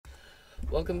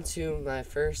Welcome to my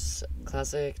first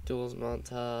classic Duels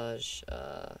montage.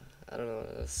 I don't know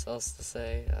what else to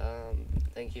say.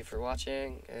 Thank you for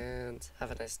watching, and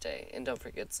have a nice day. And don't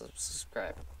forget to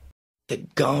subscribe. They're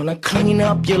gonna clean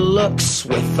up your looks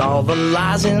with all the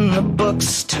lies in the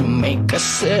books to make a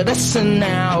citizen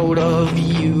out of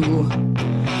you.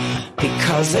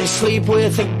 Because they sleep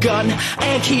with a gun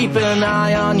and keep an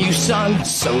eye on you, son,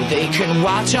 so they can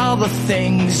watch all the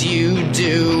things you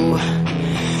do.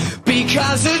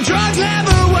 Because the drugs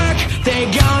never work, they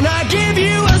gonna give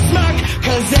you a smirk,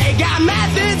 cause they got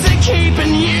methods of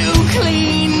keeping you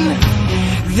clean.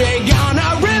 They gonna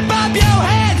rip up your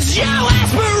heads, your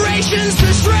aspirations to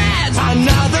shreds.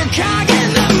 Another cog in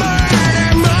the murder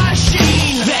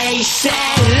machine. They said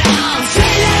I'll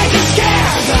take the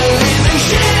scares the living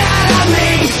shit out of me.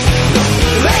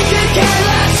 They could care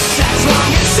less as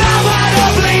long as someone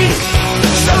will bleed.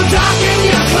 So darken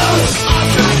your clothes, I'll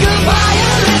strike a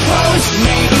violent pose.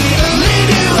 Maybe it'll leave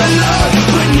you alone,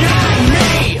 but not me.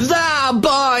 The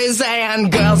boys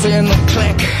and girls in the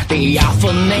clique, the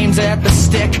awful names at the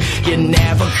stick. You're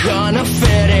never gonna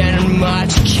fit in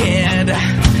much, kid.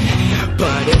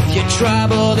 But if you're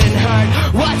troubled and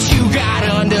hurt, what you got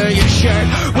under your shirt